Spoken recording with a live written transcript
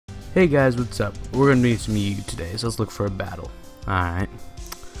Hey guys, what's up? We're gonna do some EU today, so let's look for a battle. Alright.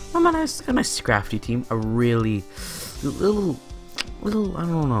 I'm a nice Scrafty team. A really little I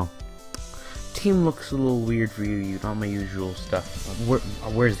don't know. Team looks a little weird for you, not my usual stuff.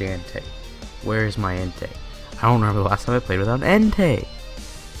 Where's the Entei? Where's my Entei? I don't remember the last time I played without Entei.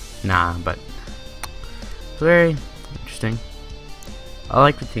 Nah, but it's very interesting. I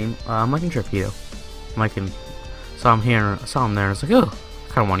like the team. I'm liking Sharpedo. I'm liking. Saw him there, and I was like, oh,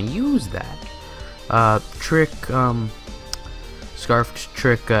 I kind of want to use that. Trick, Scarf,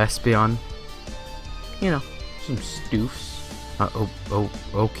 Trick, Espeon. You know, some stoofs.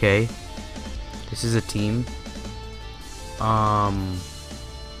 Okay. This is a team. I'm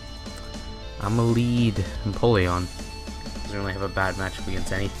a lead Empoleon. Doesn't really have a bad matchup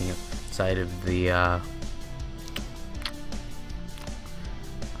against anything outside of the,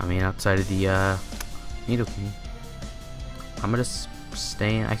 outside of the, Needle King. I'm gonna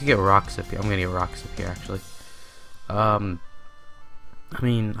stay in. I could get rocks up here. I'm gonna get rocks up here, actually. I'm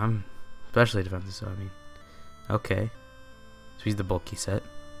especially defensive, so okay. So he's the bulky set.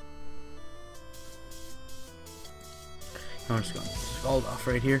 I'm just going to Scald off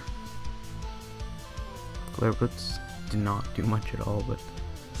right here. Glare Boots did not do much at all, but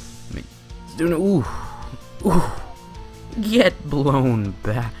it's doing it. Ooh, get blown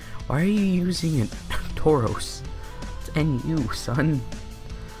back. Why are you using it, Tauros? It's NU, son.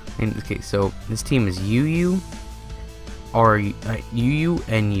 Okay, so this team is UU, UU,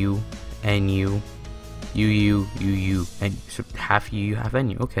 NU, NU, UU, UU, and so half UU, half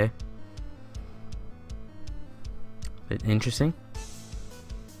NU. Okay. Bit interesting.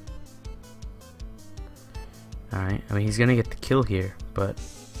 Alright, he's gonna get the kill here, but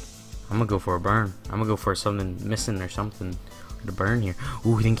I'm gonna go for a burn. I'm gonna go for something missing or something to burn here.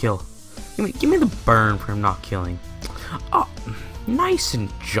 Ooh, he didn't kill. Give me the burn for him not killing. Oh, nice and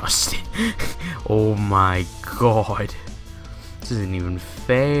just. Oh my god. This isn't even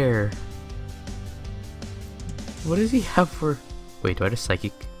fair. What does he have for... Wait, do I just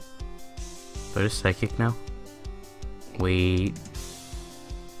Psychic? Do I just Psychic now? Wait.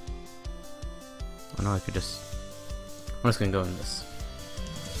 Oh no, I could just... I'm just gonna go in this.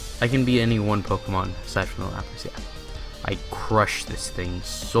 I can beat any one Pokemon aside from the Lapras, yeah. I crush this thing.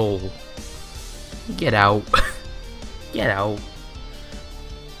 Soul. Get out. Get out.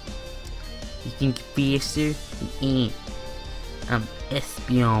 You think you're faster? You ain't. I'm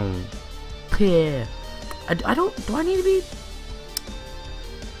Espeon. Yeah. Do I need to be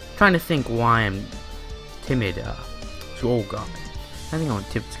trying to think why I'm timid? Oh god. I think I want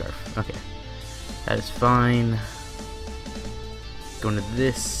Timid Scarf. Okay. That is fine. Going to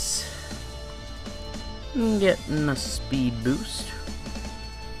this. Getting a speed boost.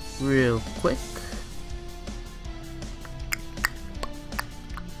 Real quick.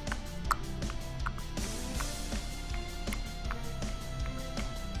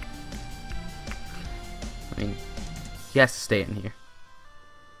 He has to stay in here.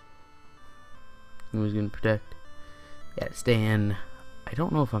 Who's gonna protect? Yeah, stay in. I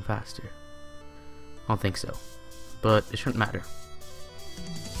don't know if I'm faster. I don't think so. But it shouldn't matter.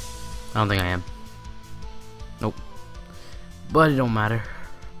 I don't think I am. Nope. But it don't matter.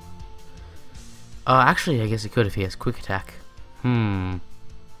 Actually, I guess it could if he has quick attack. Should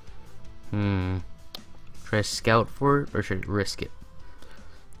I scout for it or should I risk it?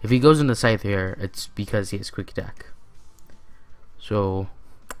 If he goes into Scythe here, it's because he has quick attack. So,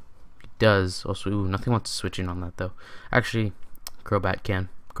 he does. Also, ooh, nothing wants to switch in on that, though. Actually, Crobat can.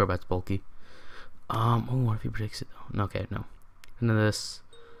 Crobat's bulky. Oh, what if he predicts it, though? No, okay, no. Into this.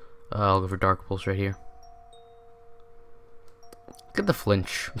 I'll go for Dark Pulse right here. Look at the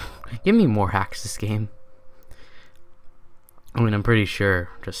flinch. Give me more hacks this game. I'm pretty sure.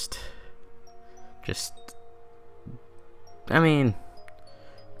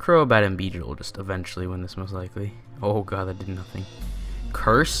 Crobat and Beedrill will just eventually win this, most likely. Oh god, that did nothing.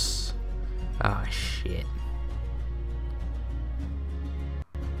 Curse? Ah, shit.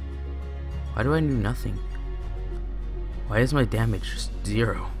 Why do I do nothing? Why is my damage just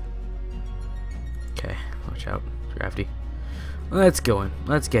 0? Okay, watch out, Scrafty. Let's go in.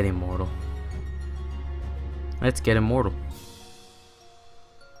 Let's get Immortal. Let's get Immortal.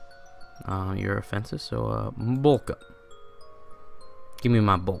 You're offensive, so bulk up. Give me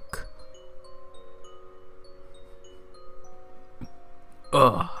my bulk.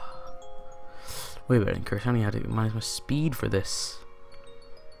 Ugh. Way better than Curse. I don't have to minus my speed for this.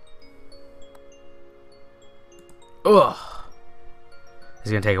 Ugh. This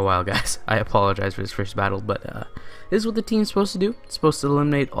is gonna take a while, guys. I apologize for this first battle, but this is what the team's supposed to do. It's supposed to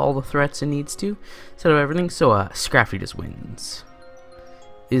eliminate all the threats it needs to, instead of everything. So Scrafty just wins.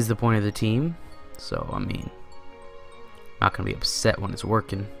 is the point of the team. So, I mean, not gonna be upset when it's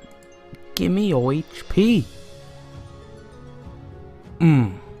working. Give me your HP.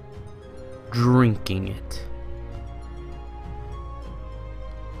 Drinking it.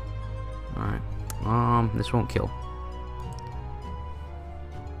 Alright. This won't kill.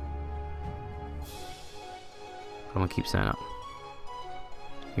 I'm gonna keep setting up.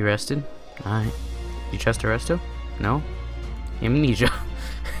 You rested? Alright. You trust a resto? No? Amnesia.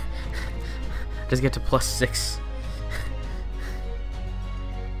 Just get to +6.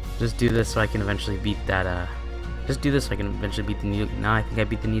 Just do this so I can eventually beat that, just do this so I can eventually beat the Needle. Nah, I think I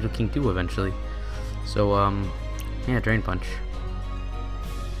beat the Needle King too eventually. So, yeah, Drain Punch.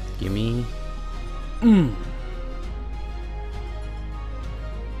 Gimme.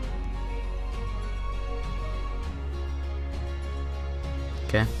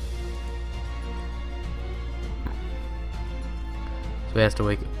 Okay. So he has to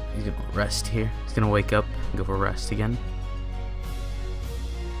wake up. He's gonna rest here. He's gonna wake up and go for rest again.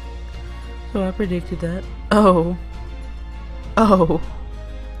 So I predicted that. Oh.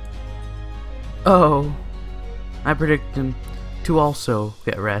 I predicted him to also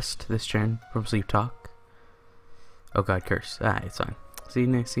get rest this turn from Sleep Talk. Oh god, curse. Alright, it's fine.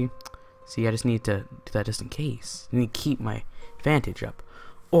 See, I just need to do that just in case. I need to keep my advantage up.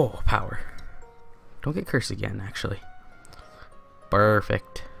 Oh, power. Don't get cursed again, actually.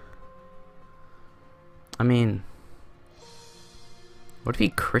 Perfect. I mean, what if he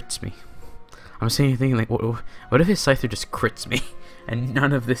crits me? I'm saying thinking like, what if his Scyther just crits me and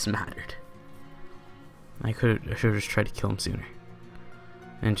none of this mattered? I should have just tried to kill him sooner.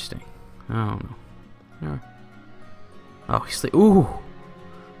 Interesting. I don't know. Oh, he's like, ooh,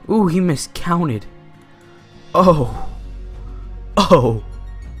 he miscounted. Oh,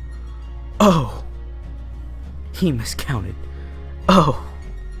 he miscounted.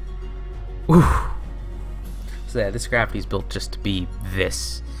 Ooh. So yeah, this Scrafty's built just to be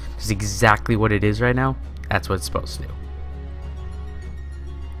this. This is exactly what it is right now. That's what it's supposed to do.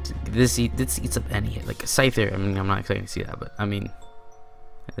 This eats up any hit. Like a Scyther, I mean, I'm not expecting to see that, but I mean,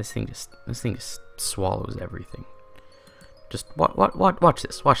 this thing just swallows everything. Just watch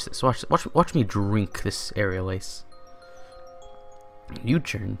this. Watch me drink this Aerial Ace.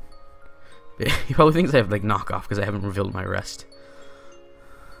 U-turn. He probably thinks I have like knockoff because I haven't revealed my rest.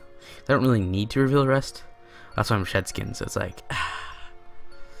 I don't really need to reveal rest. That's why I'm Shed Skin, so it's like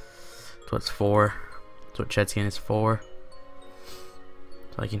so it's 4. That's what Shed Skin is for.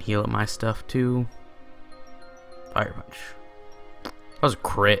 So I can heal up my stuff too. Fire Punch. That was a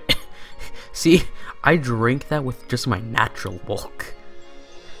crit. See, I drank that with just my natural bulk.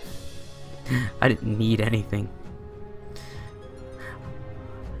 I didn't need anything.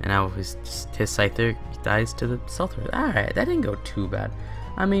 And now his Scyther dies to the Seltzer. Alright, that didn't go too bad.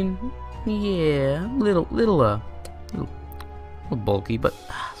 I mean, yeah, little bulky, but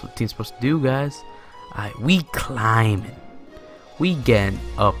that's what the team's supposed to do, guys. Alright, we climbing. We getting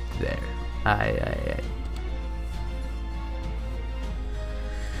up there. Aye.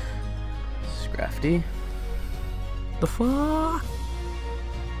 Scrafty. The fuck?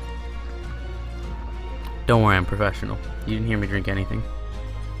 Don't worry, I'm professional. You didn't hear me drink anything.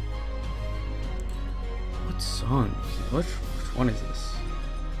 What song? Which one is this?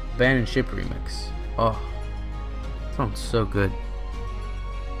 Abandoned Ship remix. Oh, sounds so good.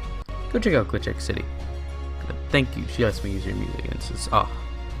 Go check out Glitch X City. Thank you. She lets me use your music, and it's I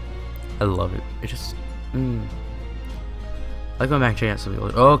love it. It just I go back and check out some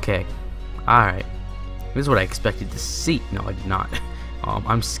people. Okay, all right. This is what I expected to see. No, I did not.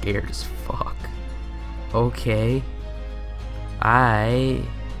 I'm scared as fuck. Okay. I'm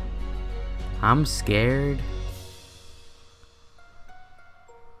scared.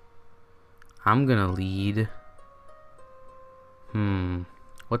 I'm gonna lead.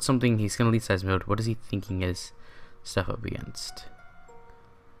 What's something he's gonna lead size mode? What is he thinking his stuff up against?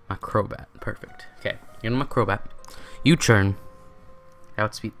 My Crobat. Perfect. Okay, you're my Crobat. You churn.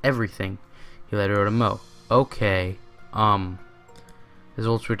 Outspeed everything. You let her to mow. Okay. His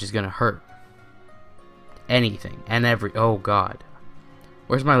ult switch is gonna hurt. Anything and every. Oh god.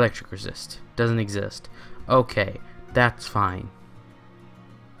 Where's my electric resist? Doesn't exist. Okay, that's fine.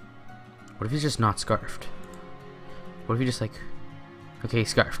 What if he's just not scarfed? What if he just like... Okay, he's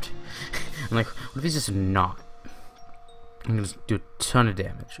scarfed. I'm like, what if he's just not? I'm gonna just do a ton of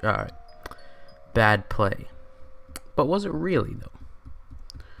damage. Alright. Bad play. But was it really, though?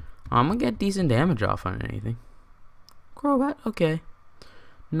 I'm gonna get decent damage off on anything. Crobat, okay.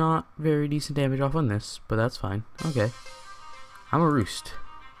 Not very decent damage off on this, but that's fine. Okay. I'm a Roost.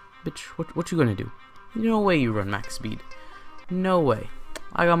 Bitch, what you gonna do? No way you run max speed. No way.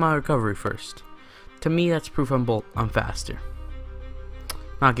 I got my recovery first. To me, that's proof I'm faster.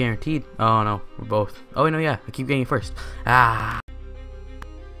 Not guaranteed. Oh no, we're both. Oh no, yeah, I keep getting it first. Ah.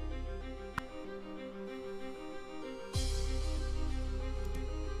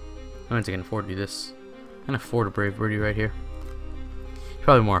 I don't think I can afford to do this. I can afford a Brave Birdie right here. He's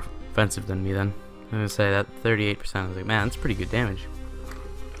probably more offensive than me then. I'm gonna say that 38%. I was like, man, that's pretty good damage.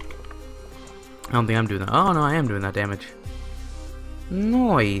 I don't think I'm doing that. Oh no, I am doing that damage.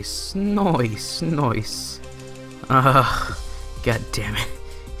 Nice, nice, nice. God damn it.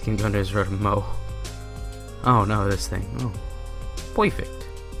 He can go under his road and mow. Oh no, this thing. Oh. Perfect.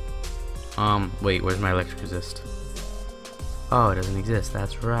 Wait, where's my electric resist? Oh, it doesn't exist.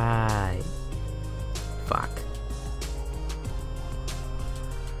 That's right. Fuck.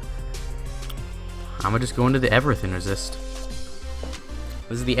 I'm gonna just go into the everything resist.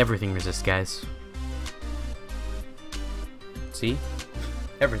 This is the everything resist, guys. See?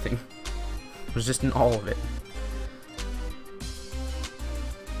 Everything. Resisting all of it.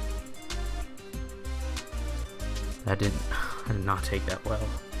 I did not take that well.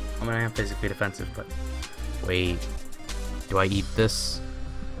 I mean, I am physically defensive, but wait. Do I eat this?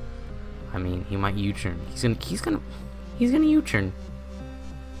 I mean, he might U-turn. He's gonna U-turn.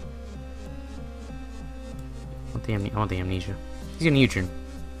 I want the amnesia. He's gonna U-turn.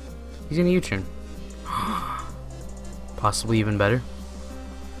 He's gonna U-turn. Possibly even better.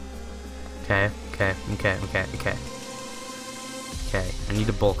 Okay. I need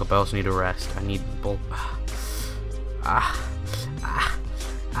to bulk up. I also need to rest. I need bulk. I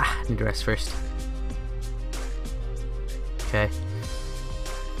need to rest first. Okay.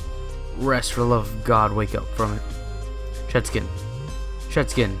 Rest for the love of God. Wake up from it. Shed skin. Shed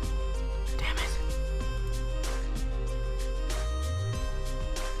skin. Damn it.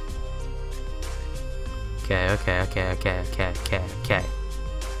 Okay.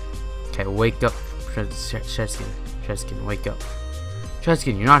 Okay, wake up. Shed skin. Shed skin, wake up. Shed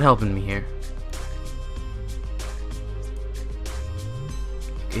skin, you're not helping me here.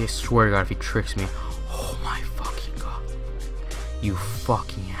 I swear to God, if he tricks me. Oh my fucking God. You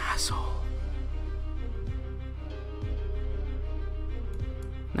fucking asshole.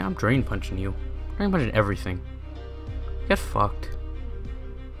 Now I'm drain punching you. Drain punching everything. Get fucked.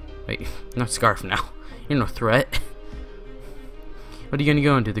 Wait, not Scarf now. You're no threat. What are you gonna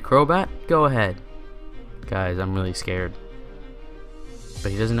go into? The Crobat? Go ahead. Guys, I'm really scared.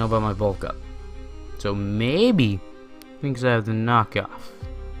 But he doesn't know about my bulk up. So maybe he thinks I have the knockoff.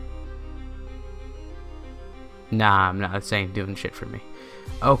 Nah, I'm not saying doing shit for me.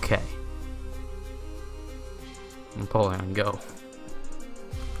 Okay. Empoleon, go.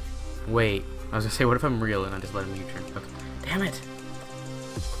 Wait. I was gonna say, what if I'm real and I just let him U-turn? Okay. Damn it!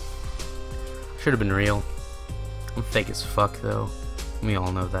 Should have been real. I'm fake as fuck, though. We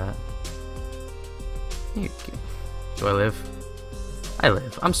all know that. Do I live? I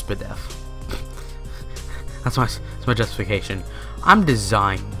live. I'm Spadef. That's my justification. I'm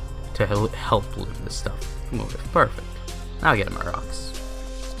designed to help live this stuff. Move it. Perfect. Now get him my rocks.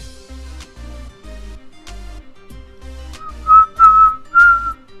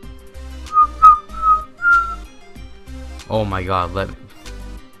 Oh my God, let me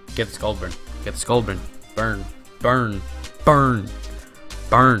get the skull burn. Get the skull burn. Burn. Burn. Burn.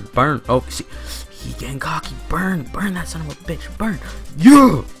 Burn. Burn. Oh, see, he getting cocky. Burn. Burn that son of a bitch. Burn.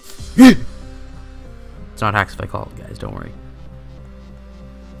 Yeah. It's not hacks if I call it, guys. Don't worry.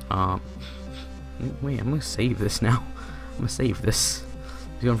 Wait, I'm gonna save this now. I'm gonna save this.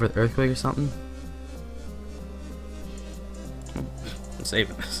 He's going for the earthquake or something. I'm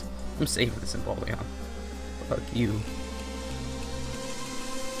saving this. I'm saving this Empoleon. Fuck you.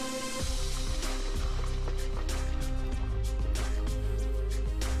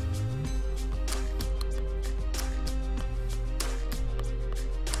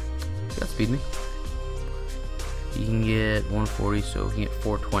 That speed me. He can get 140, so he can get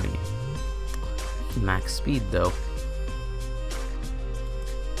 420. Max speed though.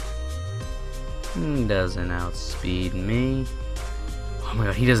 He doesn't outspeed me. Oh my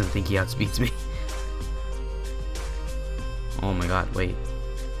God, he doesn't think he outspeeds me. Oh my God, wait.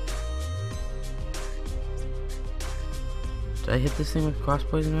 Did I hit this thing with cross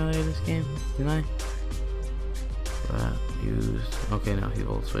poison earlier this game? Didn't I? That used. Okay, no, he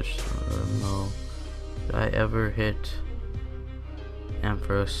will switch. No. Did I ever hit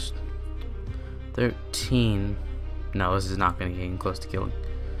Ampharos? 13. No, this is not going to get close to killing.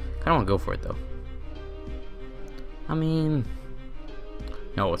 I don't want to go for it though. I mean,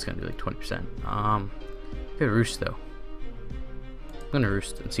 no, it's going to do like 20%. Good Roost though. I'm going to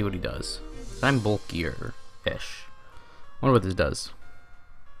Roost and see what he does. I'm bulkier-ish. I wonder what this does.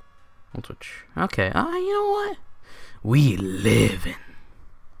 I'll switch. Okay, you know what? We live in.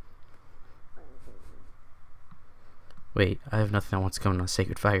 Wait, I have nothing that wants to come on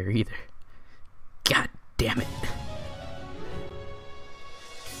Sacred Fire either. God damn it.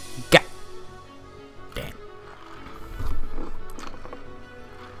 God damn.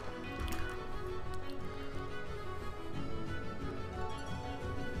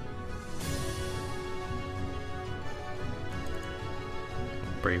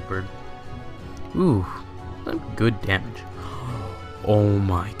 Brave Bird. Ooh, some good damage. Oh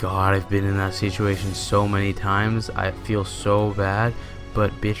my god, I've been in that situation so many times. I feel so bad,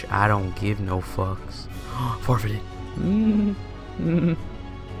 but bitch, I don't give no fucks. Forfeited.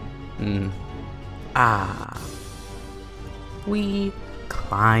 Ah. We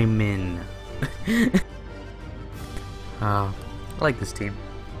climbing. I like this team.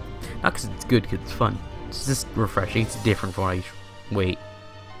 Not because it's good, because it's fun. It's just refreshing. It's different from what I usually. Wait.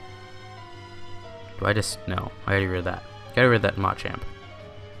 Do I just. No, I gotta get rid of that. Gotta get rid of that Machamp.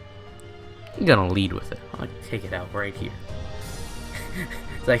 I'm gonna lead with it. I'm gonna take it out right here.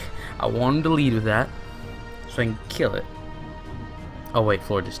 It's like, I wanted to lead with that, so I can kill it. Oh wait,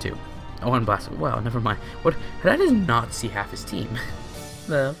 Floor just 2. I want to blast it. Wow, never mind. What? Did I just not see half his team?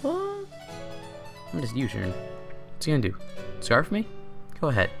 The what? I'm just U-turn. What's he gonna do? Scarf me? Go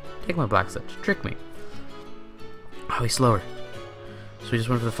ahead. Take my Black Sludge. Trick me. Oh, he's slower. So we just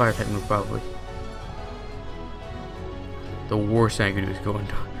went for the fire type move, probably. The worst thing I could do is go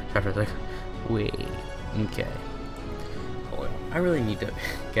into after like, wait, okay. Oh, I really need to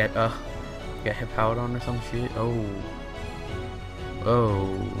get Hippowdon or some shit.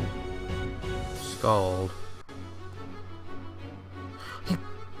 Oh, Scald. He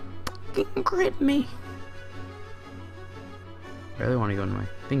fucking crit me. I really want to go into my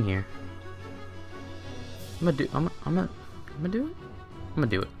thing here. I'm gonna do it. I'm gonna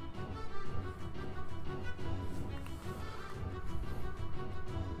do it.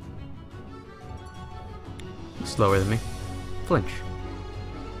 Slower than me. Flinch.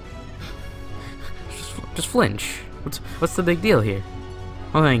 just flinch. What's the big deal here?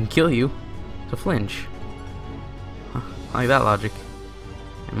 Well, I can kill you. So flinch. Huh, I like that logic.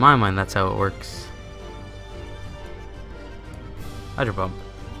 In my mind, that's how it works. Hydro Pump.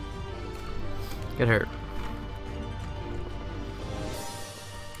 Get hurt.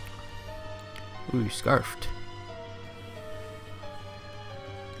 Ooh, scarfed.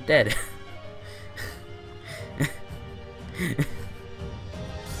 Dead.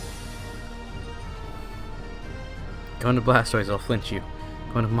 Going to Blastoise, I'll flinch you.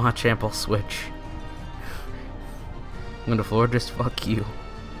 Going to Machamp, I'll switch. Going to Floor, just fuck you.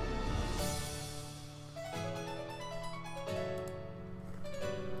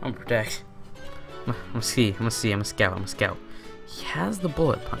 I'm gonna protect. I'm a scout. He has the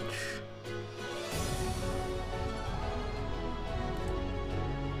Bullet Punch.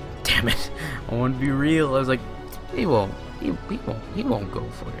 Damn it! I want to be real. I was like, he won't go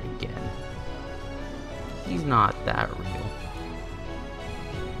for it again. He's not that real.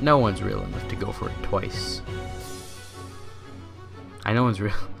 No one's real enough to go for it twice. I know one's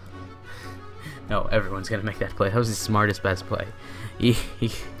real. No, everyone's gonna make that play. That was his smartest, best play. He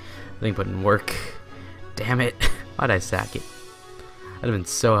I think put in work. Damn it! Why'd I sack it? That'd have been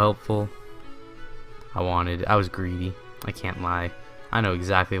so helpful. I was greedy. I can't lie. I know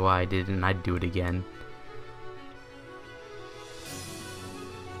exactly why I did it, and I'd do it again.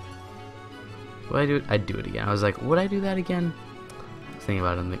 Would I do it? I'd do it again. I was like, would I do that again? I was thinking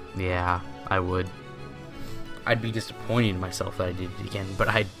about it, and yeah, I would. I'd be disappointed in myself that I did it again, but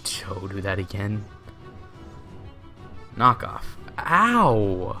I'd so do that again. Knockoff.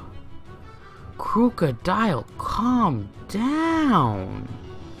 Ow! Crocodile, calm down.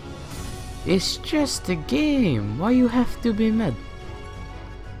 It's just a game. Why you have to be mad?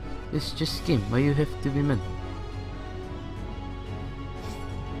 It's just a game. Why you have to be mad?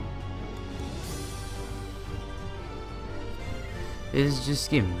 It's just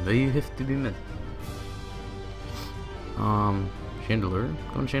a game. Why you have to be mad? Chandelier?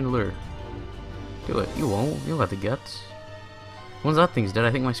 Go on Chandelier. Do it. You won't. You don't got the guts. Once that thing's dead,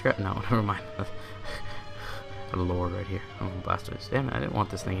 I think my scrap. No, never mind. Got a Lord right here. Oh, Blastoise. Damn it, I didn't want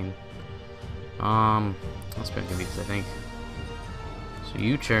this thing in. Espeon can beat this, I think. So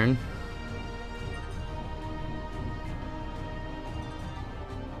you turn.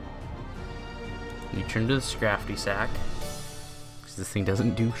 You turn to the Scrafty sack. Because this thing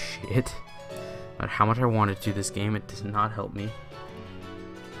doesn't do shit. No matter how much I want it to this game, it does not help me.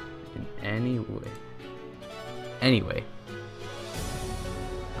 In any way. Anyway.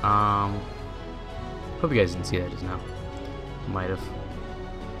 Hope you guys didn't see that just now. Might have.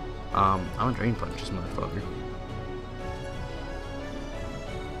 I'm gonna Drain Punch this motherfucker.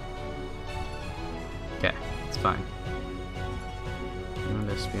 Okay, it's fine. And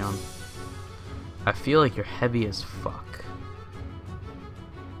Espeon. I feel like you're heavy as fuck.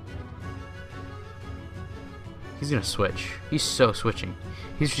 He's gonna switch. He's so switching.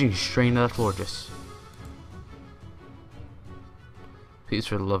 He's switching straight into that Florges. Please,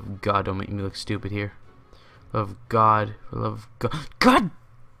 for the love of God, don't make me look stupid here. Love of God, for the love of God. God!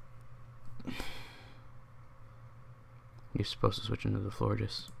 You're supposed to switch into the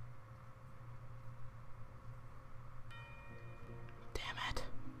Florges. Damn it.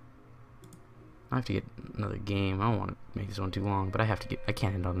 I have to get another game. I don't want to make this one too long, but I have to get. I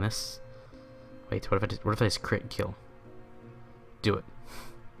can't end on this. Wait, what if I just crit kill? Do it.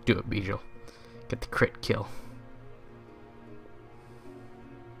 Do it, Beedrill. Get the crit kill.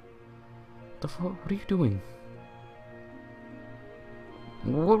 The fuck? What are you doing?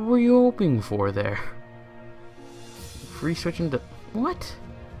 What were you hoping for there? Free switching to what?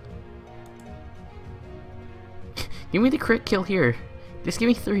 Give me the crit kill here. Just give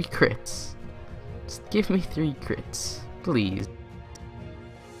me 3 crits. Just give me 3 crits, please.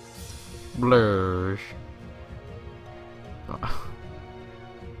 Blurge. Oh.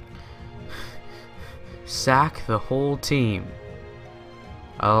 Sack the whole team.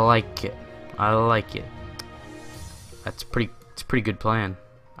 I like it. I like it. It's a pretty good plan.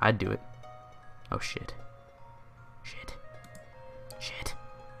 I'd do it. Oh shit. Shit. Shit.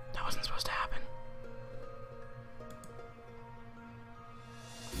 That wasn't supposed to happen.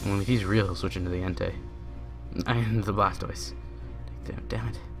 Well, if he's real, he'll switch into the Entei. And the Blastoise. Damn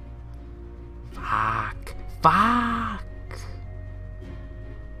it. Fuck. Fuck.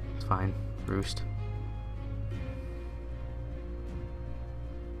 It's fine. Roost.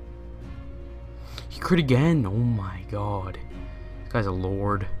 He crit again. Oh my god. This guy's a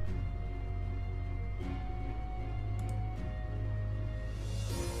lord.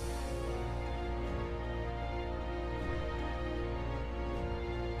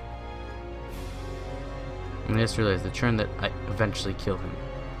 And I just realized the turn that I eventually kill him,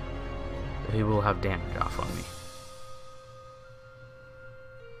 he will have damage off on me.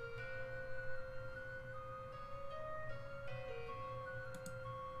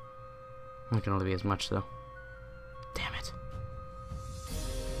 It can only be as much though. Damn it.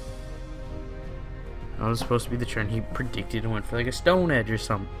 That was supposed to be the turn he predicted and went for like a Stone Edge or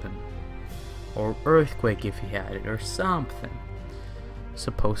something. Or Earthquake if he had it, or something.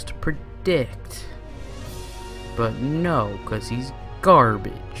 Supposed to predict. But no, because he's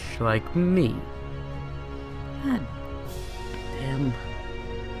garbage, like me. God damn. I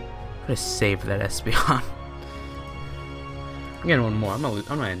could have saved that Espeon. I'm getting one more. I'm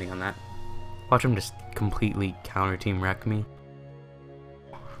not ending on that. Watch him just completely counter team wreck me.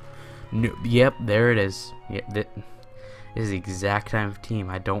 No, yep, there it is. Yeah, this is the exact time of team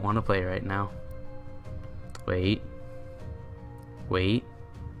I don't want to play right now. Wait,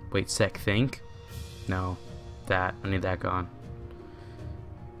 sec, think. No, that, I need that gone.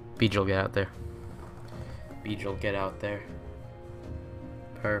 Beedrill, get out there. Beedrill, get out there.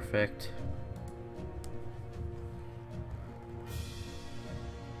 Perfect.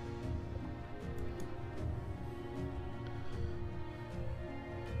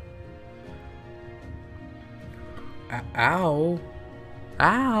 Ow!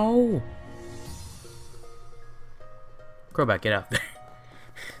 Ow! Crobat, get out there.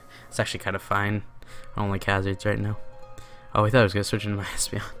 It's actually kind of fine. I don't like hazards right now. Oh, I thought I was gonna switch into my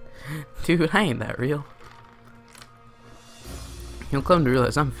Espeon. Dude, I ain't that real. You'll come to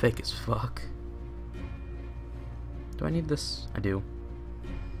realize I'm fake as fuck. Do I need this? I do.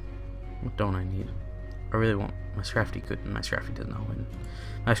 What don't I need? I really want my Scrafty good, and my Scrafty does not win.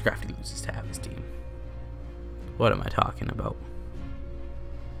 My Scrafty loses to have his team. What am I talking about?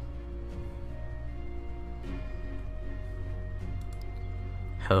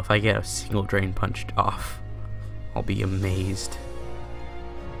 Hell, if I get a single Drain Punched off, I'll be amazed.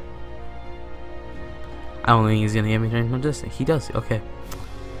 I don't think he's gonna get me Drain Punch this. He does. Okay.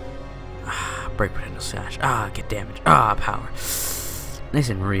 Break Potential Sash. Get damage. Power. Nice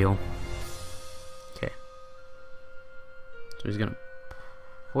and real. Okay. So he's gonna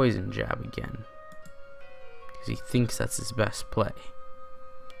Poison Jab again. Because he thinks that's his best play.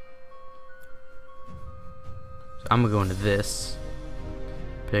 So I'm gonna go into this.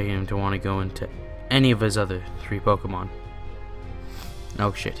 Picking him to want to go into any of his other 3 Pokemon.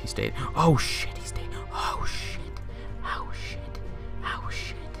 Oh shit, he stayed. Oh shit, he stayed. Oh shit. Oh shit. Oh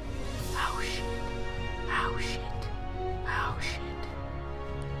shit. Oh shit. Oh shit. Oh shit.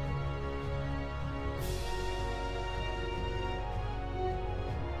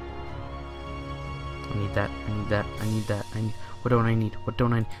 I need that. I need that. I need that. What don't I need? What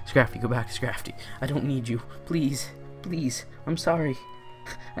don't I need? Scrafty, go back, Scrafty. I don't need you. Please. Please. I'm sorry.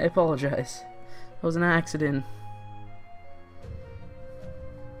 I apologize. It was an accident.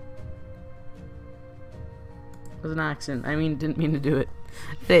 It was an accident. I mean, didn't mean to do it.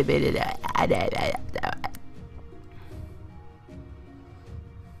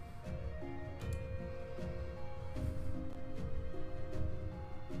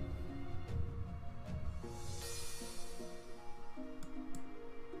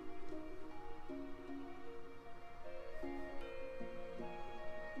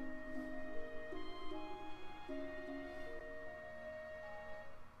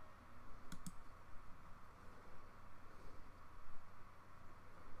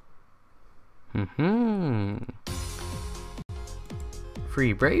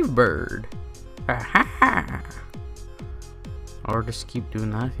 Free Brave Bird. Aha! Or just keep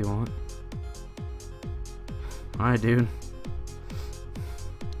doing that if you want. Alright, dude.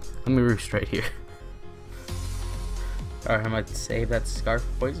 Let me roost right here. Alright, I might save that Scarf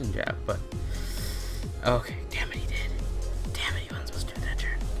Poison Jab, but... Okay, damn it, he did. Damn it, he wasn't supposed to do that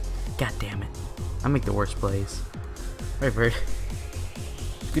turn. God damn it. I make the worst plays. Alright, Bird.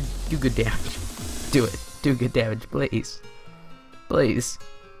 Do good damage. Do it. Do good damage, please. Please.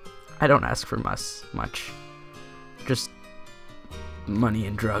 I don't ask for much. Just money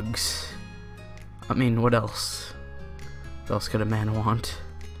and drugs. I mean, what else? What else could a man want?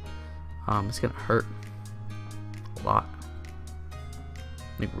 It's gonna hurt a lot.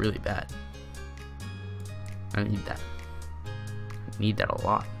 Like, really bad. I need that. I need that a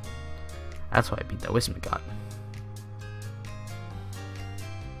lot. That's why I beat that Wismagott.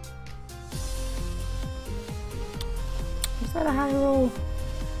 Was that a high roll?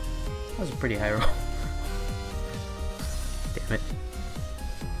 That was a pretty high roll. Damn it.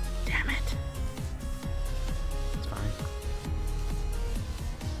 Damn it. It's fine.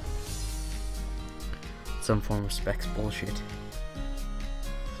 Some form of specs bullshit.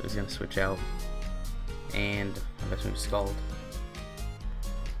 So he's gonna switch out. And my best move is Scald.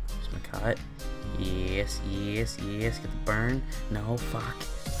 Just my cut. Yes, yes, yes. Get the burn. No, fuck.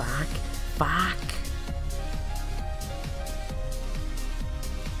 Fuck. Fuck.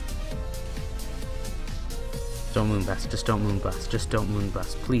 Don't Moonblast, just don't Moonblast, just don't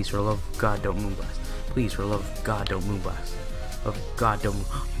Moonblast. Please, for the love of God, don't Moonblast. Please, for the love of God, don't Moonblast. Of God, don't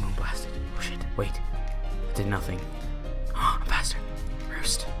Moonblast. Oh shit, wait. It did nothing. I'm faster.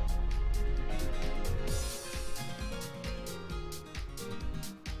 Roost.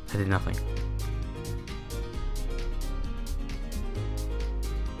 I did nothing.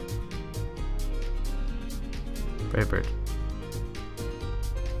 Brave Bird.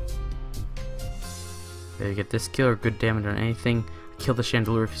 Either get this kill or good damage on anything. Kill the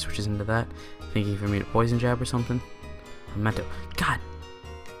Chandelure if he switches into that. Thinking for me to poison jab or something. I meant to. God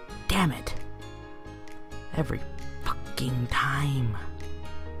damn it. Every fucking time.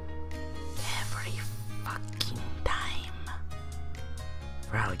 Every fucking time.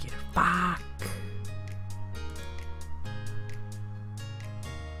 For alligator. Fuck.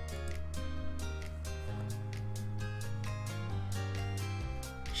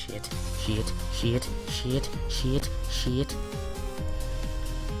 Shit, shit, shit, shit, shit, shit.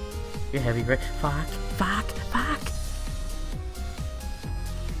 You're heavy, right? Fuck, fuck, fuck.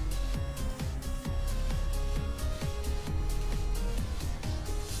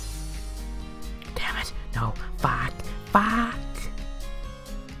 Damn it. No, fuck, fuck.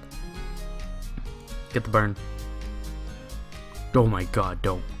 Get the burn. Oh my god,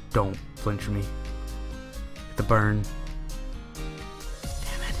 don't flinch me. Get the burn.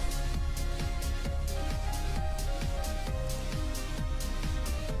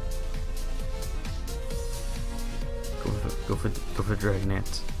 Go for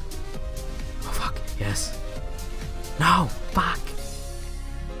Dragonets. Oh fuck, yes. No, fuck.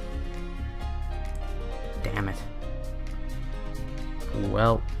 Damn it.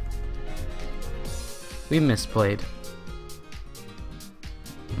 Well, we misplayed.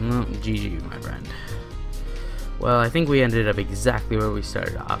 GG, my friend. Well, I think we ended up exactly where we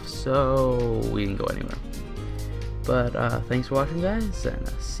started off, so we didn't go anywhere. But thanks for watching, guys, and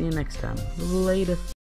see you next time. Later.